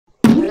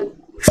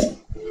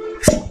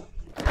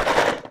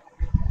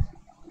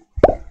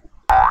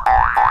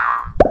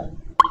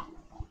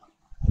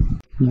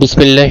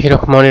বিসমিল্লাহির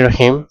রহমানির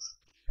রহিম।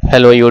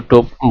 Hello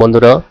YouTube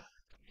বন্ধুরা,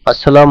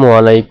 আসসালামু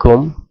আলাইকুম।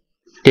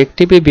 টেক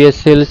টিভি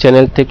বিএসএল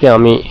চ্যানেল থেকে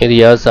আমি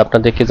রিয়াজ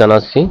আপনাদেরকে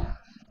জানাচ্ছি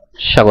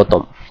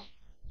স্বাগতম।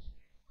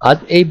 আজ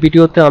এই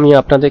ভিডিওতে আমি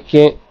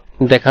আপনাদেরকে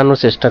দেখানোর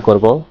চেষ্টা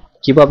করব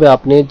কিভাবে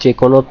আপনি যে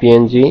কোনো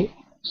পিএনজি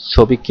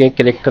ছবিকে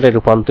ক্যারেক্টারে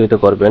রূপান্তরিত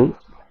করবেন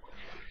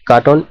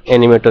কার্টুন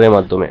অ্যানিমেটরের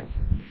মাধ্যমে।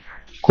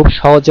 খুব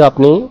সহজে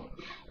আপনি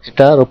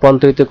এটা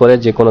রূপান্তরিত করে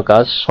যে কোনো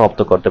কাজ সমাপ্ত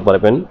করতে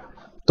পারবেন।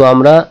 তো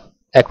আমরা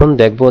এখন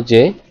দেখব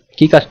যে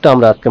কি কাজটা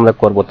আজকে আমরা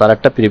করব, তার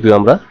একটা প্রিভিউ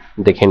আমরা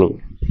দেখে নিই।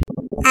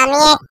 আমি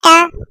একটা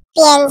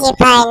পিএনজি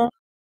ফাইল,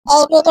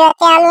 এই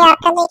ভিডিওতে আমি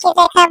আপনাদেরকে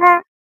দেখাবো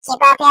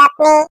কিভাবে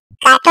আপনি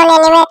কার্টুন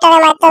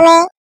অ্যানিমেটরের মাধ্যমে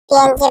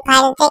পিএনজি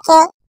ফাইল থেকে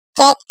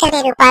ক্যারেক্টারে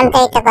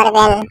রূপান্তরিত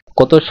করবেন।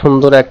 কত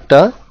সুন্দর একটা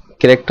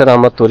ক্যারেক্টার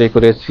আমরা তৈরি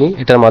করেছি,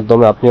 এটার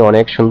মাধ্যমে আপনি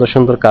অনেক সুন্দর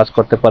সুন্দর কাজ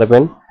করতে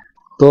পারবেন।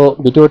 তো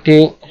ভিডিওটি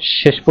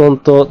শেষ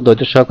পর্যন্ত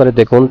ধৈর্য সহকারে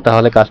দেখুন,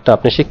 তাহলে কাজটা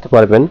আপনি শিখতে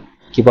পারবেন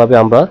কিভাবে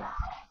আমরা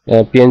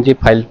পিএনজি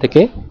ফাইল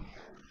থেকে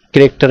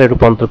ক্যারেক্টারে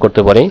রূপান্তর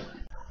করতে পারি।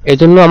 এই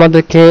জন্য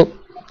আমাদেরকে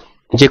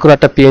যে কোনো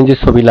একটা পিএনজি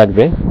ছবি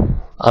লাগবে।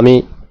 আমি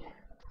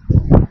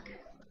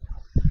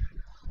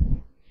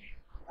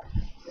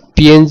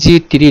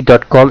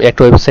png3.com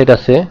একটা ওয়েবসাইট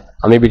আছে,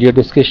 আমি ভিডিও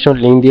ডেসক্রিপশন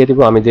লিংক দিয়ে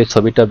দেবো। আমি যে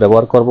ছবিটা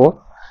ব্যবহার করব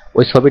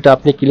ওই ছবিটা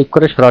আপনি ক্লিক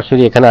করে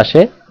সরাসরি এখানে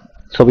আসে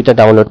ছবিটা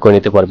ডাউনলোড করে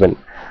নিতে পারবেন।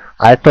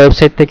 আরেকটা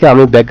ওয়েবসাইট থেকে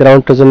আমি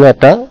ব্যাকগ্রাউন্ডের জন্য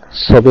একটা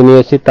ছবি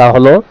নিয়েছি, তা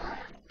হলো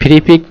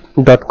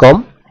freepik.com।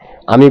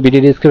 আমি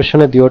ভিডিও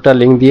ডেসক্রিপশনে দুটোটা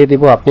লিংক দিয়ে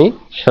দিব, আপনি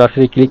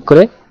সরাসরি ক্লিক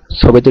করে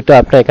ছবি দুটো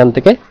আপনি এখান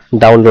থেকে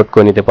ডাউনলোড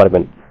করে নিতে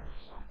পারবেন।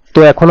 তো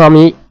এখন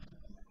আমি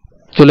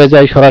চলে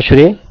যাই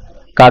সরাসরি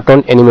কার্টুন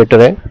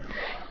অ্যানিমেটরে।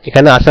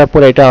 এখানে আসার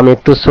পরে এটা আমি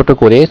একটু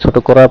ছোট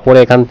করার পরে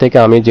এখান থেকে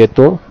আমি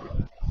যেহেতু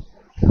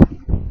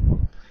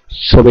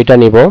ছবিটা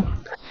নিব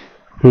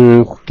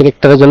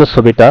ক্যারেক্টারের জন্য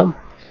ছবিটা,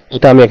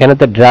 এটা আমি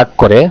এখানেতে ড্র্যাগ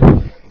করে,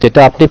 যেটা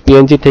আপনি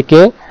পিএনজি থেকে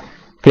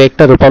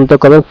ক্যারেক্টার রূপান্তর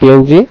করবেন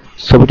পিএনজি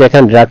ছবিটা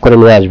এখানে ড্র্যাগ করে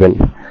নিয়ে আসবেন।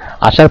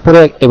 আসার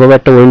পরে এভাবে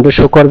একটা উইন্ডো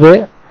শো করবে।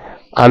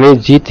 আমি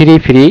G3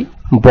 ফ্রি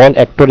বল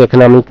অ্যাক্টর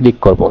এখানে আমি ক্লিক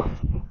করব।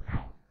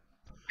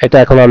 এটা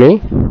এখন আমি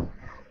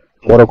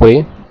বড় করি।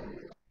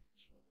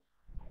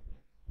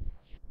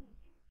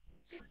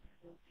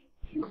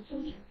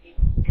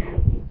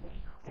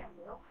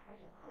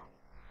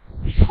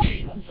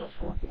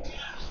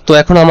 তো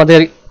এখন আমাদের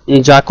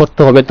যা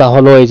করতে হবে তা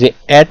হলো এই যে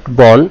অ্যাড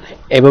বন,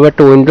 এভাবে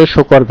একটা উইন্ডো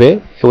শো করবে।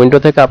 উইন্ডো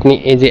থেকে আপনি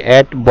এই যে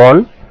অ্যাড বন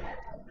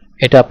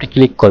এটা আপনি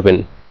ক্লিক করবেন।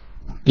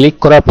 ক্লিক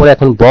করার পরে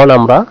এখন বন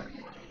আমরা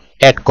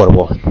অ্যাড করব।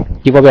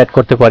 কিভাবে অ্যাড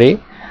করতে পারি,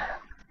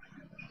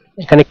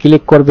 এখানে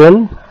ক্লিক করবেন।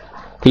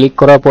 ক্লিক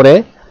করার পরে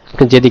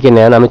যেদিকে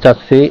নেন, আমি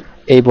চাচ্ছি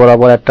এই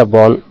বরাবর একটা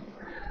বন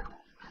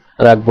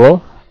রাখবো,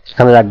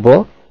 এখানে রাখবো।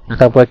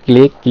 তারপরে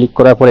ক্লিক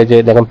করার পরে যে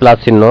দেখেন প্লাস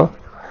চিহ্ন,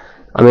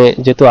 আমি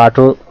যেহেতু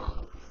আটো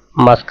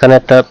মাঝখানে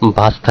একটা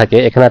ভাঁজ থাকে,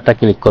 এখানে একটা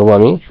ক্লিক করব।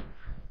 আমি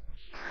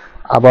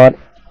আবার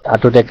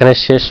আটোটা এখানে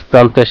শেষ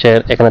প্রান্তে এসে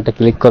এখানে একটা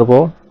ক্লিক করব,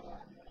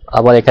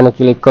 আবার এখানে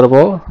ক্লিক করব,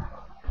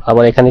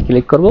 আবার এখানে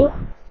ক্লিক করব,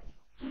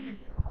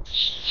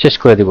 শেষ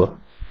করে দিব।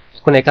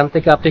 এখন এখান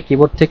থেকে আপনি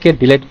কিবোর্ড থেকে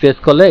ডিলিট প্রেস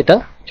করলে এটা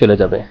চলে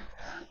যাবে।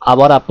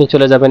 আবার আপনি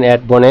চলে যাবেন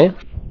অ্যাড বনে,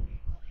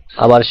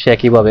 আবার সে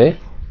একইভাবে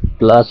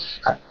প্লাস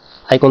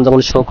আইকন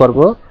যেমন শো করব,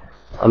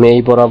 আমি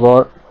এই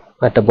বরাবর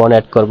একটা বন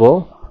অ্যাড করব।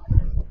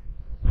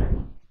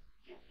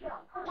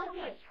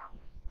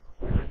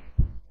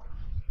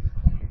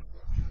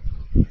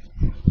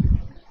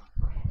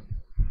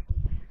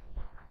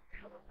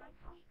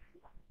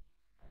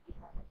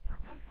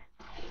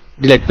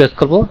 ডিলিট প্রেস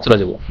করব, চলে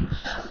যাব।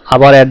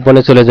 আবার অ্যাড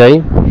বনে চলে যাই,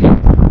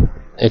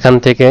 এখান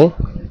থেকে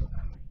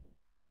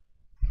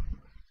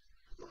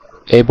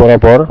এই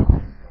বরাবর,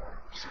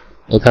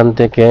 এখান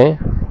থেকে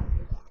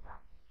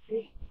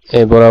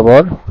এই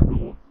বরাবর,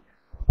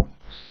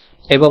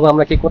 এইভাবে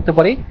আমরা কি করতে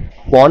পারি,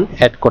 বন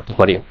অ্যাড করতে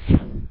পারি।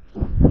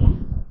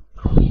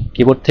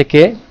 কিবোর্ড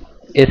থেকে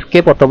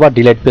এসকেপ অথবা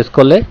ডিলিট প্রেস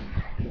করলে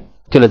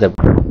চলে যাবে।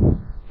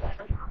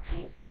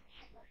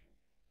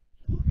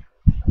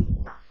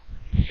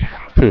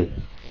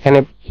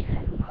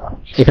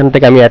 এখান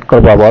থেকে আমি অ্যাড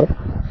করব। আবার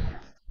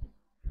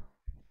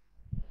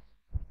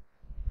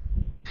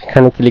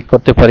এখানে ক্লিক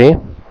করতে পারি,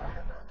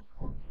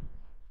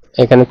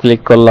 এখানে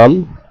ক্লিক করলাম।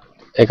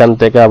 এখান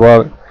থেকে আবার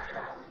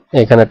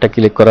এখানে একটা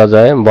ক্লিক করা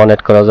যায়, বন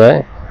অ্যাড করা যায়।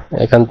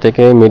 এখান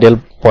থেকে মিডল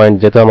পয়েন্ট,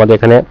 যেহেতু আমাদের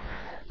এখানে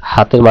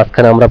হাতের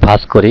মাঝখানে আমরা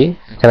ভাঁজ করি,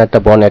 এখানে একটা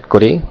বন অ্যাড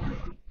করি।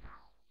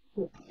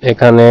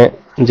 এখানে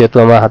যেহেতু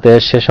আমার হাতের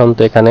শেষ অন্ত,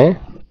 এখানে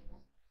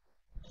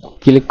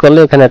ক্লিক করলে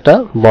এখানে একটা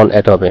বন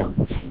অ্যাড হবে।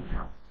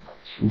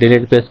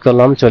 ডিলিট প্রেস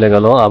করলাম, চলে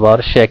গেল। আবার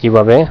সে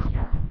একইভাবে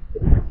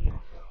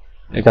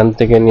এখান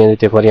থেকে নিয়ে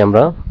যেতে পারি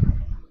আমরা।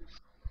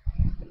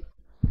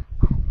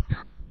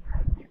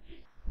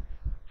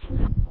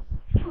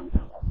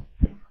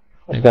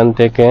 এখান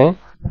থেকে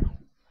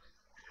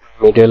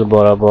মিডল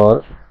বরাবর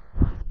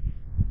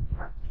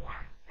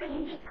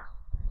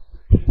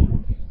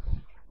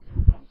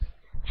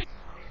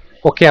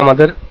ওকে,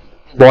 আমাদের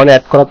বন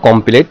অ্যাড করা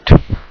কমপ্লিট।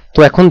 তো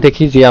এখন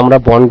দেখি যে আমরা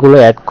বনগুলো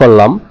অ্যাড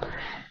করলাম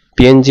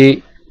পিএনজি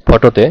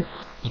ফটোতে,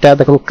 এটা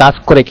দেখুন কাজ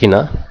করে কিনা।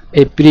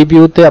 এই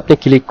প্রিভিউতে আপনি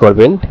ক্লিক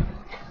করবেন।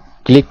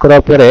 ক্লিক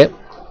করার পরে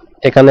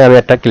এখানে আমি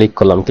একটা ক্লিক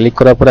করলাম, ক্লিক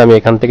করার পরে আমি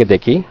এখান থেকে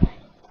দেখি।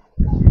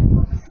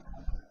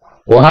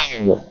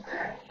 ওয়াও,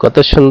 কত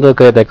সুন্দর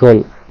করে দেখুন।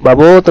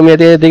 বাবু তুমি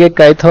এদিকে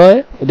কাইত হয়,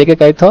 এদিকে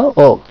কাইত হও।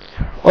 ও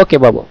ওকে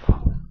বাবু।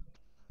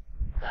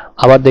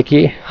 আবার দেখি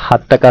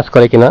হাতটা কাজ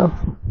করে কিনা।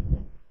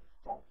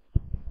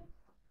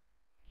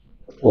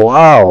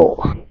 ওয়াও,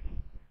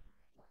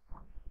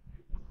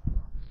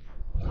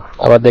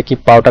 আবার দেখি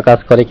পাওটা কাজ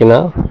করে কিনা।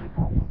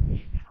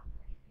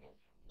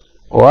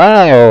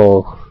 ওয়াও,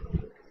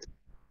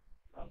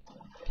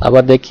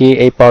 আবার দেখি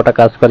এই পাওটা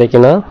কাজ করে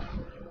কিনা।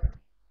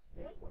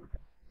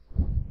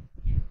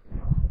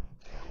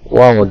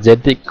 ওয়াও,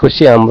 যেদিক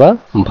খুশি আমরা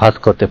ভাঁজ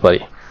করতে পারি।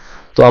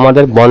 তো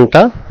আমাদের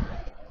বনটা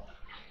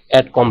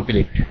অ্যাড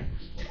কমপ্লিট।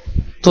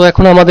 তো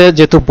এখন আমাদের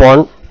যেহেতু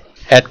বন্ড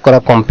অ্যাড করা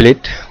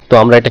কমপ্লিট, তো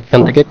আমরা এটা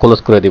এখান থেকে ক্লোজ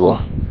করে দিব।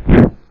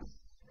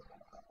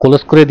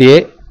 ক্লোজ করে দিয়ে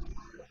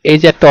এই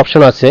যে একটা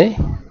অপশন আছে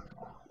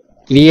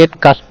ক্রিয়েট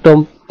কাস্টম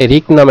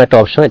রিক নামে একটা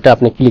অপশন, এটা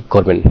আপনি ক্লিক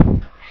করবেন।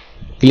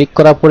 ক্লিক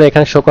করার পরে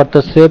এখানে শো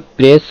করতেছে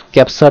press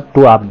capture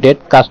to update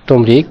custom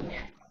রিক।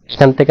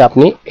 এখান থেকে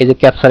আপনি এই যে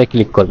ক্যাপচারে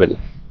ক্লিক করবেন।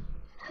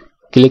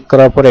 ক্লিক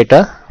করার পরে এটা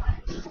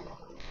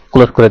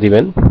ক্লোজ করে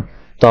দিবেন।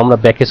 তো আমরা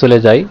ব্যাকে চলে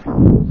যাই।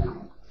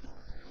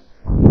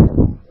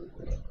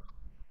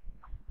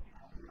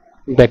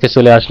 ব্যাকে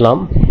চলে আসলাম।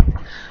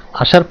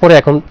 আসার পরে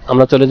এখন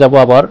আমরা চলে যাব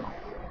আবার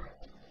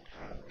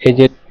এই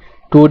যে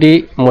 2D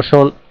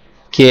মোশন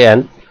KN,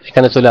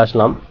 এখানে চলে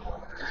আসলাম।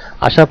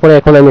 আসার পরে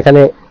এখন আমি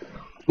এখানে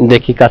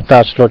দেখি কাজটা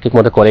আসলে ঠিক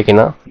মতো করে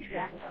কিনা।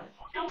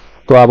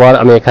 তো আবার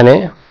আমি এখানে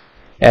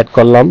অ্যাড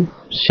করলাম,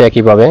 সে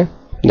কিভাবে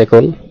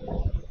দেখুন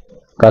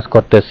কাজ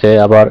করতেছে।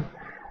 আবার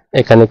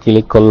এখানে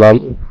ক্লিক করলাম,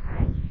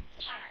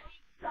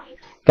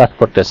 কাজ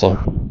করতেছে।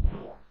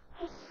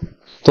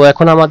 তো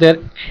এখন আমাদের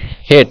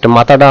হেড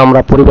মাথাটা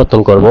আমরা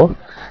পরিবর্তন করব।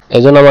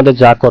 এজন্য আমাদের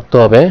যা করতে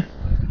হবে,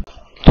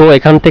 তো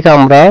এখান থেকে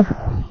আমরা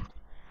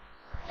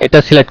এটা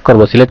সিলেক্ট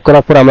করব। সিলেক্ট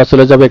করার পর আমরা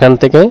চলে যাব এখান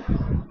থেকে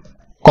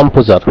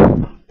কম্পোজার।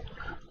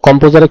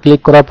 কম্পোজারে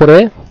ক্লিক করার পরে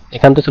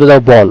এখান থেকে চলে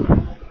যাব বন।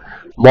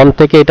 বন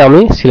থেকে এটা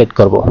আমি সিলেক্ট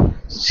করব।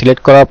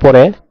 সিলেক্ট করার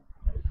পরে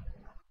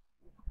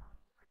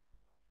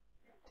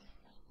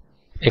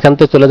এখান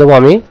থেকে চলে যাব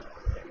আমি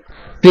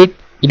স্প্লিট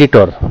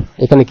এডিটর,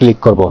 এখানে ক্লিক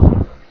করব।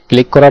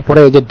 ক্লিক করার পরে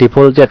এই যে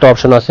ডিফল্ট যে একটা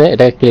অপশন আছে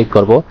এটাকে ক্লিক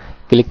করব।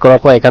 ক্লিক করার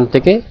পর এখান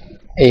থেকে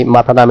এই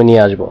মাথাটা আমি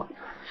নিয়ে আসব।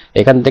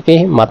 এখান থেকে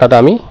মাথাটা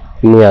আমি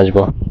নিয়ে আসব।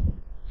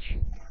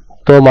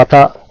 তো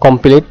মাথা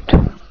কমপ্লিট।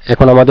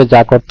 এখন আমাদের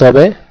যা করতে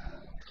হবে,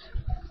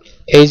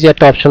 এই যে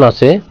একটা অপশন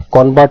আছে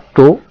কনভার্ট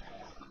টু,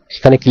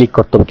 এখানে ক্লিক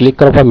করতে হবে। ক্লিক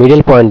করার পর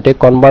মিডল পয়েন্টে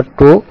কনভার্ট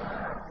টু,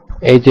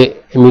 এই যে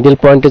মিডল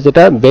পয়েন্টে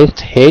যেটা বেস্ট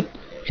হেড,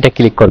 এটা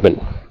ক্লিক করবেন।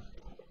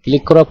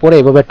 ক্লিক করার পরে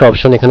এভাবে একটা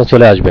অপশন এখানে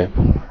চলে আসবে।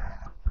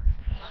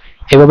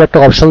 এভাবে একটা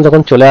অপশন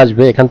যখন চলে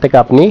আসবে এখান থেকে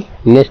আপনি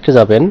নেক্সটে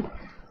যাবেন।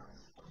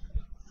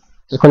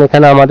 এখন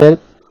এখানে আমাদের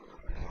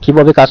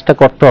কিভাবে কাজটা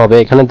করতে হবে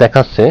এখানে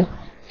দেখাচ্ছে।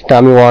 এটা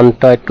আমি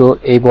ওয়ানটা একটু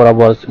এই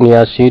বরাবর নিয়ে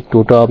আসি,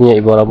 টুটা আমি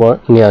এই বরাবর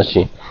নিয়ে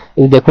আসি।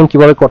 দেখুন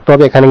কিভাবে করতে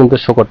হবে এখানে কিন্তু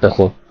শো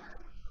করতেছে।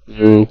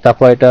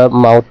 তারপর এটা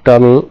মাউথটা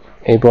আমি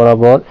এই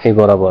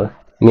বরাবর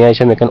নিয়ে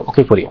এসে আমি এখানে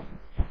ওকে করি।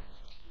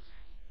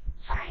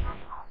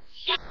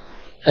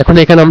 এখন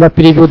এখানে আমরা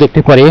প্রিভিউ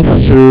দেখতে পারি।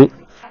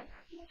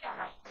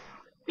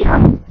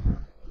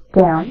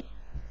 Down,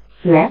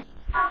 left,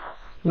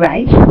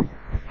 right,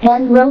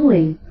 and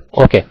rolling.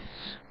 ওকে,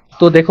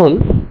 তো দেখুন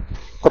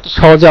কত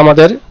সহজে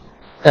আমাদের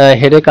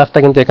হেডের কাজটা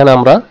কিন্তু এখানে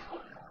আমরা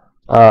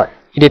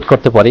এডিট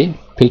করতে পারি,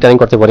 ফিল্টারিং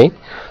করতে পারি।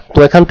 তো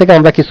এখান থেকে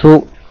আমরা কিছু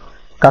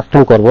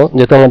কাস্টম করব,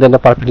 যেহেতু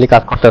আমাদের পারফেক্টলি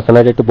কাজ করতেছে না,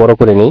 এটা একটু বড়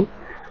করে নিই।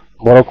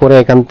 বড় করে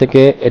এখান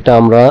থেকে এটা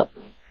আমরা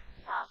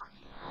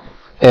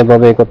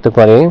এভাবে করতে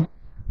পারি।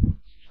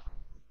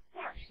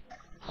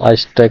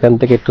 আইসটা এখান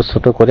থেকে একটু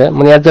ছোট করে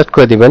মানে অ্যাডজাস্ট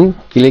করে দিবেন।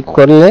 ক্লিক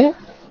করলে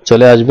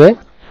চলে আসবে,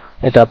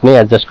 এটা আপনি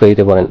অ্যাডজাস্ট করে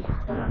দিতে পারেন।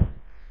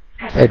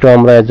 এটা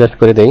আমরা অ্যাডজাস্ট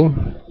করে দেই।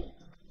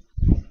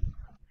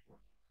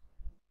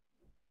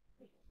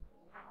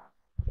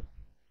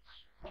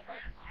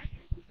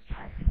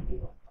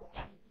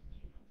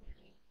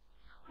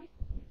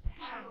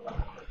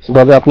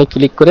 এভাবে আপনি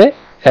ক্লিক করে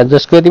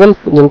অ্যাডজাস্ট করে দিবেন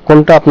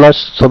কোনটা আপনার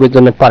ছবির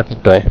জন্য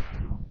পারফেক্ট হয়।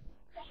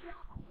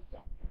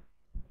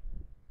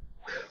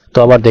 তো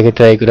আবার দেখে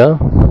ট্রাই করা।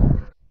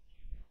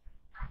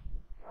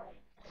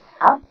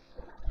 Up,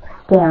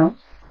 down,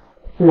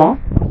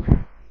 left,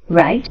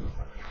 right.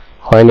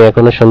 হয়নি,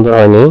 এখনো সুন্দর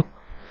হয়নি।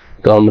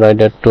 তো আমরা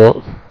এটা একটু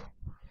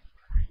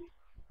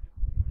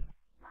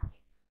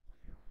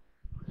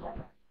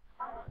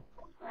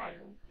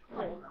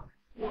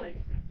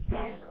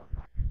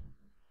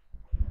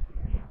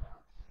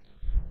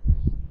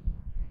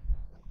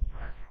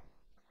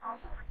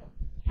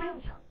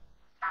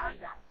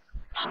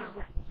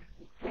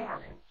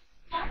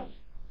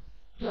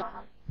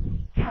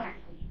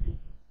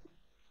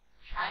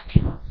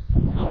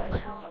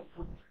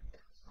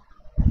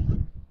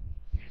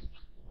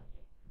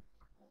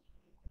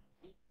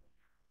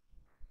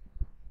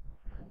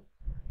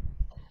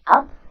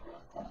Up,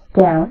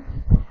 down,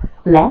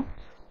 left,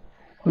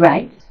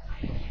 right,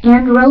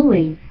 and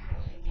rolling.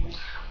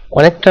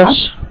 অনেকটা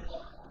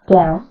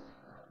Down,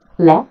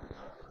 left,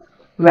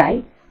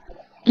 right,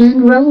 and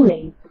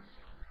rolling.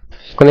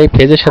 এখন এই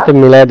পেজের সাথে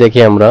মিলায় দেখি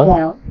আমরা।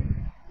 Down,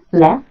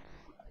 left,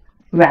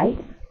 right,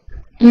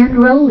 and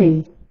rolling.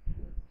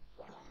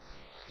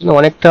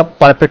 অনেকটা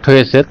পারফেক্ট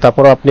হয়েছে,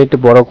 তারপর আপনি একটু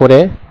বড় করে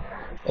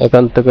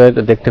এখান থেকে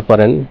দেখতে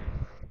পারেন।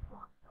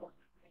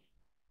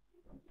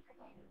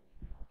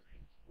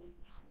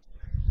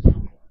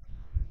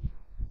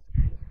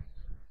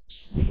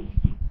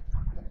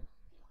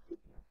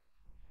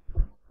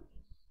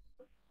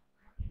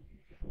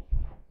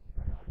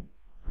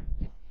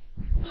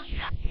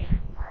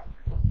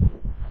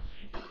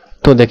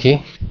 তো দেখি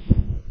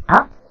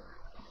Up,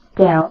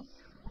 down,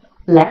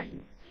 left,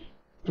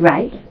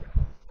 right,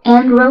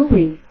 and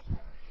rolling.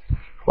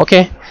 Okay,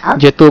 Up,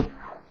 যেহেতু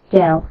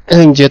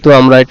down,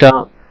 আমরা এটা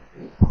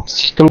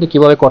সিস্টেমটা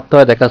কিভাবে করতে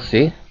হয় দেখাচ্ছি,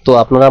 তো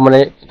আপনারা মানে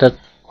এটা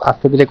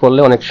আস্তে ধীরে করলে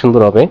অনেক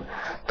সুন্দর হবে।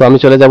 তো আমি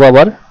চলে যাব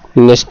আবার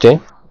নেক্সটে,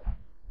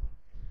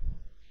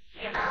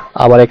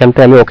 আবার এখান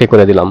থেকে আমি ওকে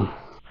করে দিলাম।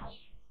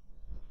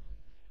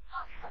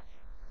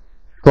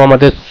 তো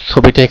আমাদের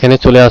ছবিটা এখানে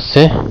চলে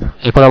আসছে।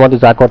 এখন আমাদের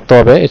যা করতে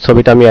হবে, এই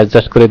ছবিটা আমি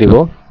অ্যাডজাস্ট করে দিব।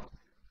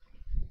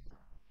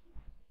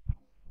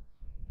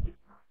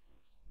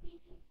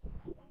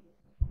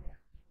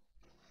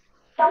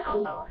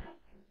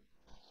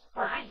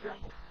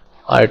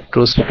 আর একটু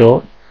ছোট,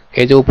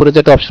 এই যে উপরে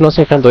যেটা অপশন আছে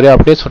এখানে ধরে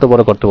আপনি ছোট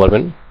বড় করতে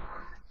পারবেন।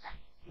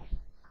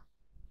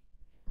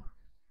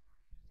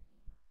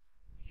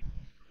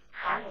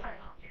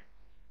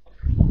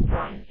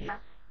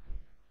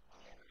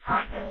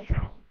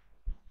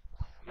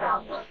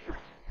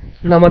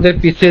 আমাদের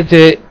পিছে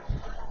যে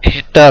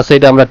হেডটা আছে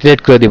এটা আমরা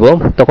ক্রিয়েট করে দিব।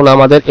 তখন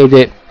আমাদের এই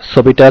যে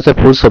ছবিটা আছে,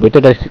 ফুল ছবিটা,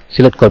 এটা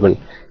সিলেক্ট করবেন।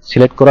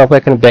 সিলেক্ট করার পর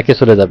এখানে ব্যাকে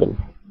চলে যাবেন।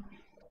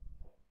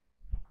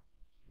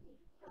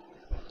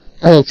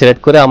 হ্যাঁ,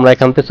 সিলেক্ট করে আমরা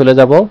এখান থেকে চলে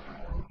যাব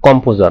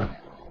কম্পোজার।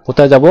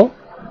 কোথায় যাব?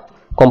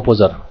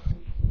 কম্পোজার।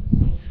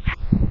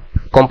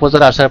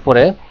 কম্পোজার আসার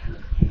পরে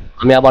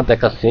আমি আবার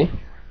দেখাচ্ছি,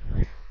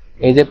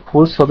 এই যে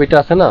ফুল ছবিটা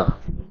আছে না,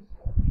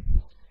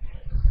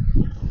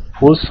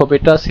 ফুল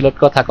ছবিটা সিলেক্ট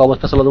করা থাকা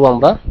অবস্থা চলে যাবো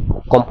আমরা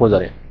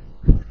কম্পোজারে।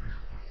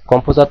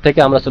 কম্পোজার থেকে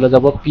আমরা চলে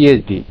যাব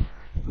পিএইচডি।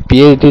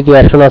 পিএইচডি যে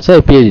অপশন আছে,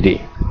 পিএইচডি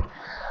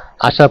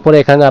আসার পরে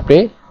এখানে আপনি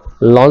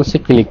লঞ্চে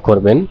ক্লিক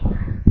করবেন।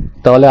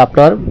 তাহলে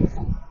আপনার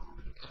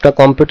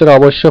কম্পিউটারে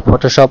অবশ্যই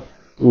ফটোশপ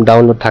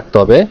ডাউনলোড থাকতে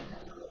হবে,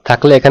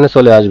 থাকলে এখানে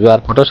চলে আসবে। আর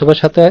ফটোশপের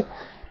সাথে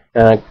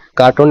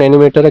কার্টুন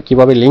অ্যানিমেটরে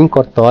কিভাবে লিঙ্ক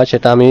করতে হয়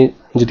সেটা আমি,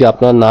 যদি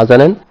আপনারা না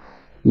জানেন,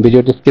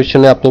 ভিডিও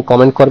ডেসক্রিপশনে আপনি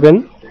কমেন্ট করবেন,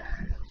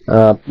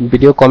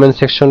 ভিডিও কমেন্ট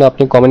সেকশনে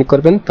আপনি কমেন্ট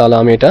করবেন, তাহলে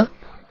আমি এটা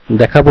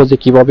দেখাবো যে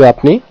কিভাবে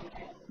আপনি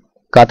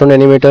কার্টুন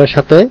অ্যানিমেটরের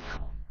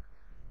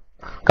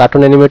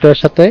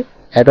সাথে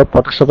অ্যাডোব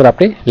ফটোশপের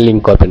আপনি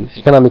লিঙ্ক করবেন।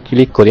 এখানে আমি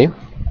ক্লিক করি,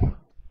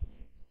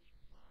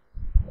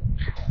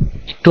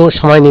 একটু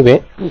সময় নেবে,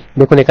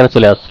 দেখুন এখানে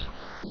চলে আসছে।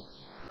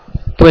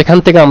 তো এখান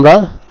থেকে আমরা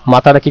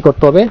মাথাটা কি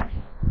করতে হবে?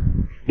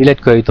 ডিলিট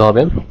করে দিতে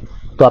হবে।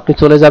 তো আপনি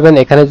চলে যাবেন,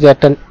 এখানে যে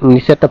একটা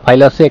নিচে একটা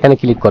ফাইল আছে এখানে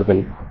ক্লিক করবেন।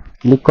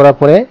 ক্লিক করার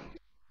পরে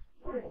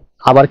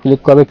আবার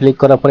ক্লিক করবেন, ক্লিক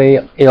করার পরে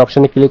এই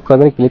অপশনে ক্লিক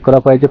করবেন। ক্লিক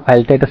করার পরে যে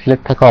ফাইলটা এটা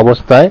সিলেক্ট থাকা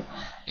অবস্থায়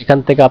এখান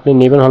থেকে আপনি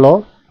নেবেন হলো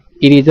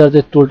ইরেজার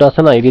যে টুলটা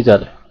আছে না,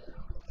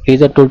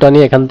 ইরেজার টুলটা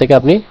নিয়ে এখান থেকে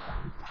আপনি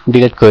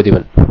ডিলিট করে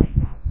দিবেন।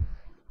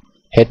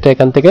 হেডটা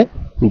এখান থেকে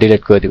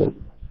ডিলিট করে দিবেন।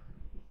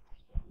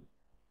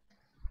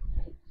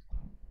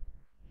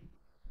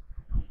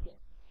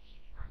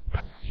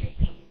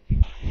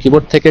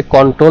 কিবোর্ড থেকে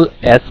কন্ট্রোল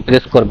এস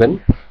প্রেস করবেন,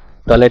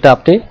 তাহলে এটা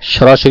আপনি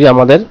সরাসরি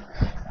আমাদের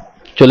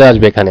চলে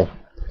আসবে এখানে।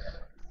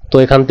 তো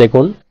এখান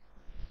দেখুন,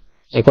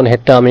 এখন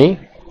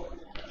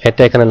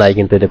হেডটা এখানে নাই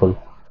কিন্তু, দেখুন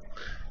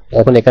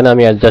এখন এখানে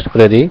আমি অ্যাডজাস্ট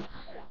করে দিই।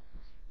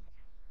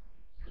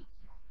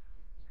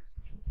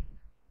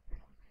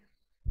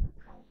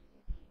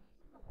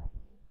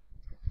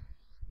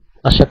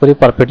 আশা করি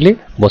পারফেক্টলি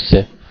বসছে।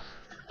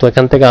 তো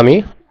এখান থেকে আমি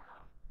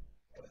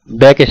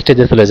ব্যাক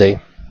স্টেজে চলে যাই।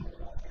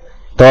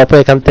 তারপর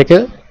এখান থেকে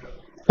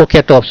ওকে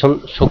একটা অপশন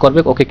শো করবে,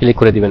 ওকে ক্লিক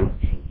করে দিবেন।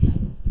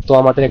 তো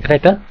আমাদের এখানে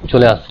এটা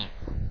চলে আসছে।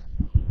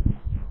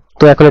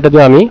 তো এখন এটা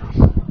দিয়ে আমি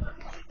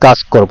কাজ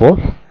করব।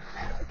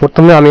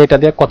 প্রথমে আমি এটা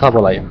দিয়ে কথা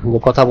বলাই, যে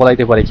কথা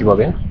বলাইতে পারি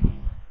কিভাবে।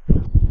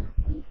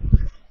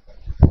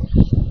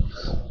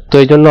 তো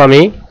এই জন্য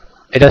আমি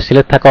এটা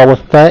সিলেক্ট থাকা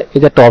অবস্থায় এই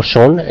যে একটা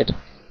অপশন,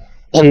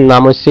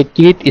 নাম হচ্ছে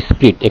ক্রিয়েট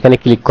স্ক্রিপ্ট, এখানে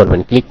ক্লিক করবেন।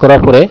 ক্লিক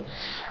করার পরে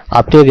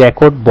আপনি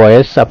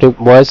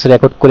ভয়েস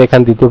রেকর্ড করে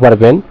এখানে দিতে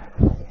পারবেন।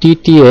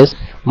 টিটিএস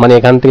মানে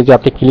এখান থেকে যে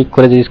আপনি ক্লিক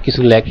করে যদি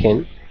কিছু লেখেন,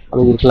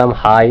 আমি লিখলাম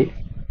high,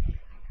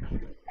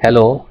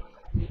 hello,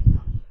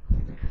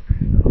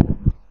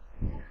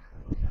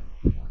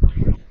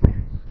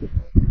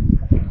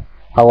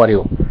 how are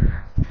you,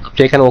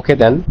 আপনি এখানে ওকে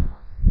দেন।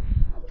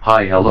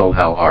 Hi, hello,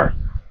 how are?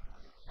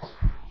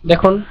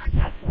 দেখুন,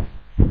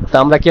 তা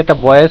আমরা কি একটা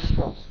ভয়েস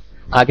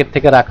আগের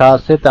থেকে রাখা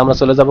আছে, তা আমরা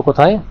চলে যাব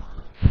কোথায়?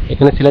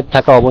 এখানে সিলেক্ট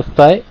থাকা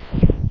অবস্থায়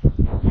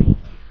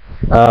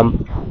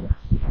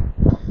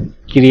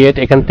ক্রিয়েট,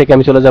 এখান থেকে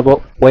আমি চলে যাব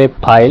ওয়েব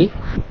ফাইল,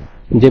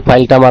 যে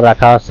ফাইলটা আমার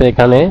রাখা আছে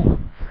এখানে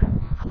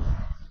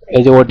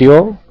এই যে অডিও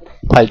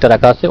ফাইলটা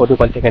রাখা আছে, অডিও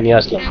ফাইলটা এখানে নিয়ে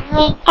আসলাম।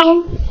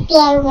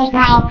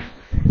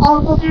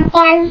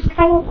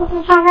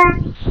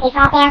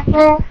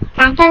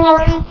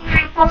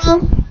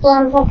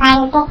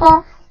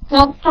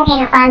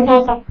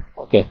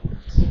 ওকে,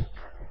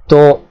 তো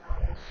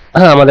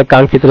হ্যাঁ, আমাদের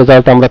কাঙ্ক্ষিত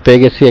রেজাল্ট আমরা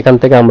পেয়ে গেছি। এখান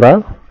থেকে আমরা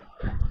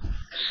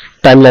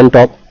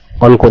টাইমলাইনটা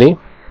অন করি।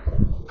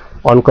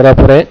 অন করার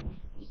পরে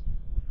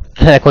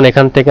এখন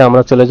এখান থেকে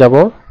আমরা চলে যাব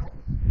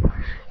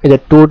এই যে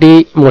 2D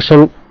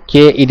মোশন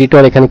কে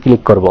এডিটর, এখানে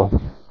ক্লিক করব।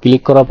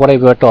 ক্লিক করার পরে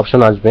এভাবে একটা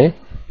অপশন আসবে।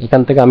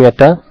 এখান থেকে আমি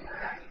একটা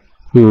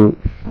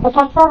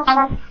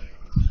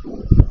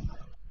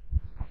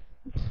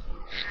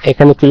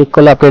এখানে ক্লিক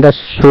করলে আপনি এটা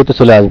শুরুতে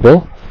চলে আসবে।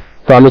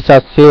 তো আমি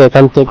চাচ্ছি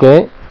এখান থেকে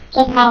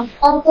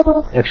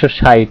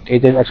 160, এই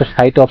যে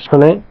 160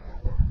 অপশনে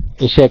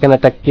এসে এখানে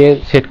একটা কে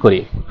সেট করি।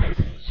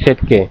 সেট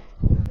কে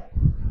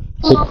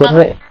সেট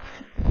করে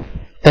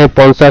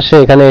 50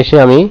 এখানে এসে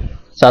আমি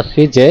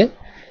চাচ্ছি যে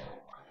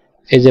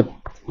এই যে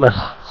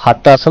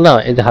হাতটা আছে না,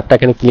 এই যে হাতটা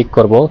এখানে ক্লিক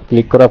করব।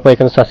 ক্লিক করার পর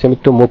এখানে চাচ্ছি আমি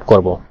একটু মুভ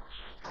করব।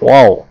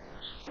 ওয়াও,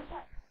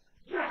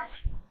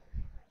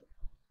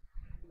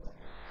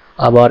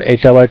 আবার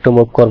এটা আবার একটু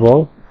মুভ করব।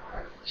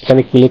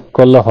 এখানে ক্লিক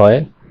করলে হয়,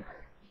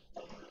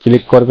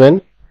 ক্লিক করবেন।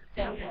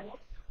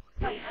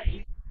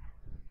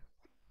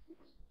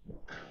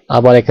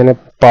 আবার এখানে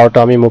পাওয়ারটা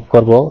আমি মুভ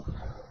করব।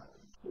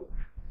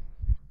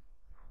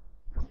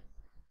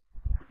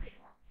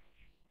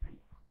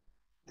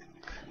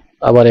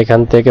 আবার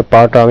এখান থেকে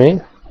পাওয়ারটা আমি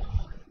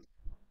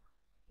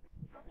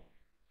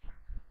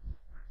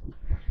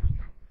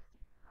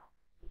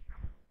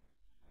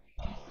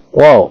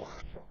ওয়াও।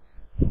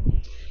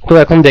 তো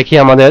এখন দেখি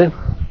আমাদের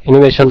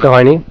অ্যানিমেশনটা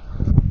হয়নি।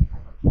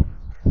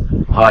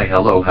 Hi,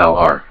 hello, how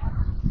are?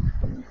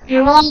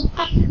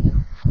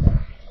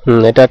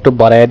 এটা একটু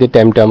বাড়াই দিই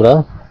টাইমটা আমরা।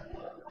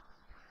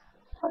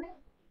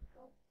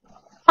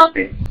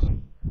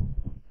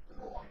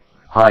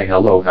 Hi,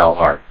 hello, how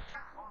are?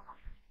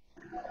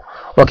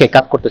 ওকে,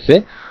 কাজ করতেছে।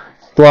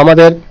 তো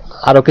আমাদের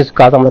আরো কিছু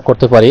কাজ আমরা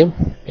করতে পারি।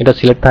 এটা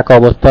সিলেক্ট থাকা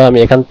অবস্থায় আমি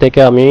এখান থেকে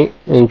আমি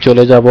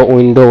চলে যাব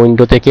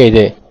উইন্ডো থেকে এই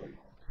যে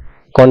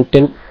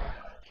কন্টেন্ট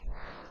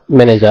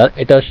ম্যানেজার,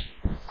 এটা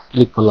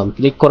ক্লিক করলাম।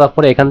 ক্লিক করার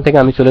পরে এখান থেকে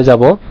আমি চলে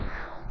যাব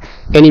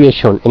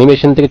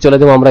অ্যানিমেশন থেকে চলে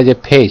যাবো আমরা যে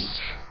ফেস,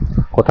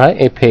 কোথায়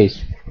এই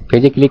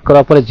ফেজে ক্লিক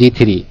করার পরে G3,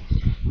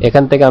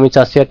 এখান থেকে আমি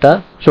চাচ্ছি একটা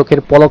চোখের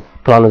পলক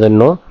ফেলানোর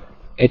জন্য।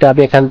 এটা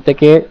আপনি এখান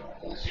থেকে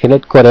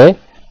সিলেক্ট করে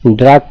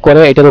ড্র্যাগ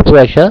করে এটার উপরে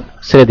এসে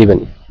ছেড়ে দিবেন।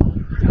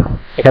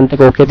 এখান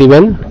থেকে ওকে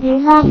দিবেন।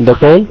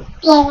 দেখুন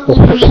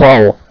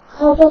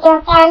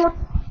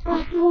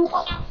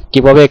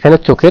কিভাবে এখানে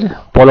চোখের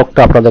পলকটা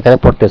আপনাদের এখানে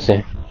পড়তেছে।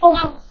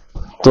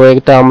 তো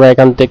এটা আমরা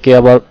এখান থেকে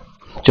আবার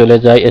চলে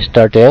যাই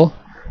স্টার্টে।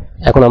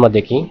 এখন আমরা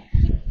দেখি।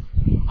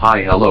 Hi,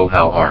 hello,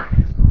 how are?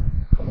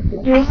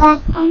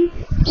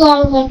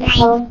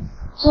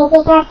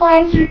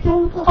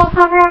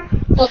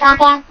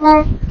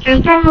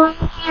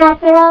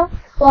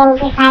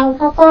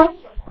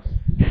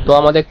 তো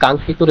আমাদের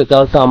কাঙ্ক্ষিত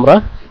রেজাল্টটা আমরা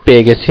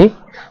পেয়ে গেছি।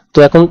 তো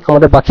এখন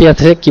আমাদের বাকি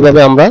আছে কিভাবে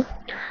আমরা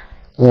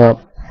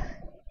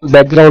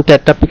ব্যাকগ্রাউন্ডে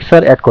একটা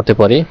পিকচার অ্যাড করতে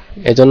পারি।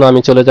 এজন্য আমি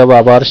চলে যাব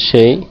আবার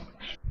সেই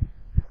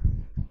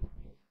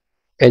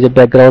এই যে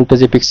ব্যাকগ্রাউন্ডে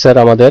যে পিকচার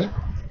আমাদের,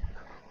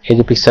 এই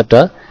যে পিকচারটা,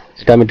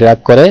 এটা আমি ড্র্যাগ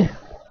করে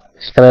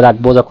সেখানে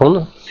রাখবো। যখন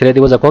ছেড়ে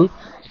দিব, যখন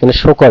এখানে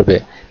শো করবে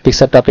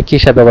পিকচারটা, আপনি কি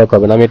হিসাবে ব্যবহার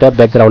করবেন। আমি এটা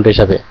ব্যাকগ্রাউন্ড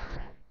হিসাবে,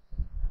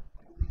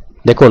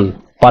 দেখুন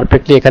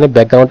পারফেক্টলি এখানে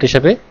ব্যাকগ্রাউন্ড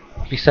হিসাবে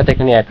পিকচারটা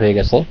এখানে অ্যাড হয়ে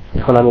গেছে।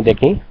 এখন আমি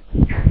দেখি।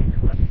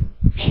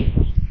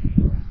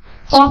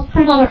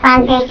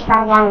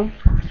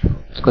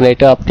 এখন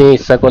এটা আপনি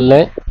ইচ্ছা করলে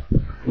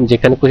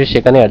যেখানে খুশি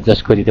সেখানে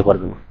অ্যাডজাস্ট করে দিতে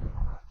পারবেন।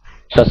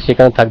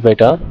 সেখানে থাকবে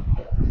এটা।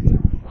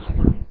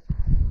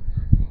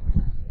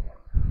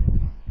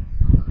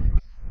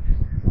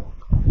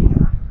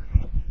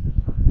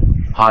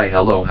 Hi,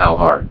 hello, how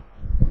are?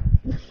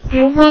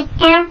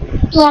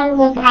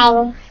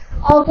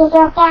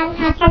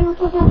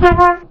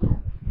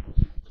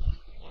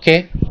 ওকে,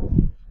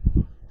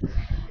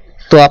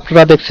 তো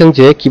আপনারা দেখছেন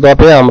যে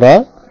কিভাবে আমরা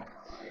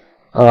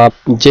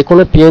যে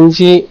কোনো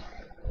পিএনজি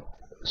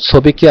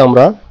ছবিকে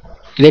আমরা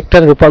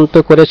ক্যারেক্টার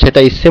রূপান্তর করে সেটা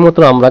ইচ্ছে মতো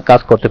আমরা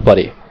কাজ করতে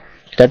পারি।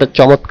 এটা একটা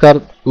চমৎকার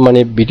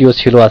ভিডিও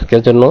ছিল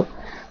আজকের জন্য।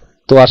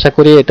 তো আশা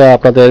করি এটা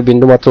আপনাদের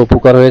বিন্দুমাত্র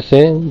উপকার হয়েছে।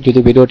 যদি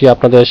ভিডিওটি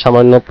আপনাদের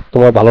সামান্য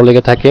তোমার ভালো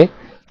লেগে থাকে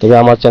তবে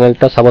আমার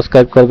চ্যানেলটা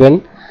সাবস্ক্রাইব করবেন,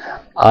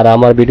 আর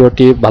আমার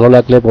ভিডিওটি ভালো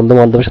লাগলে বন্ধু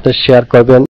বান্ধবের সাথে শেয়ার করবেন।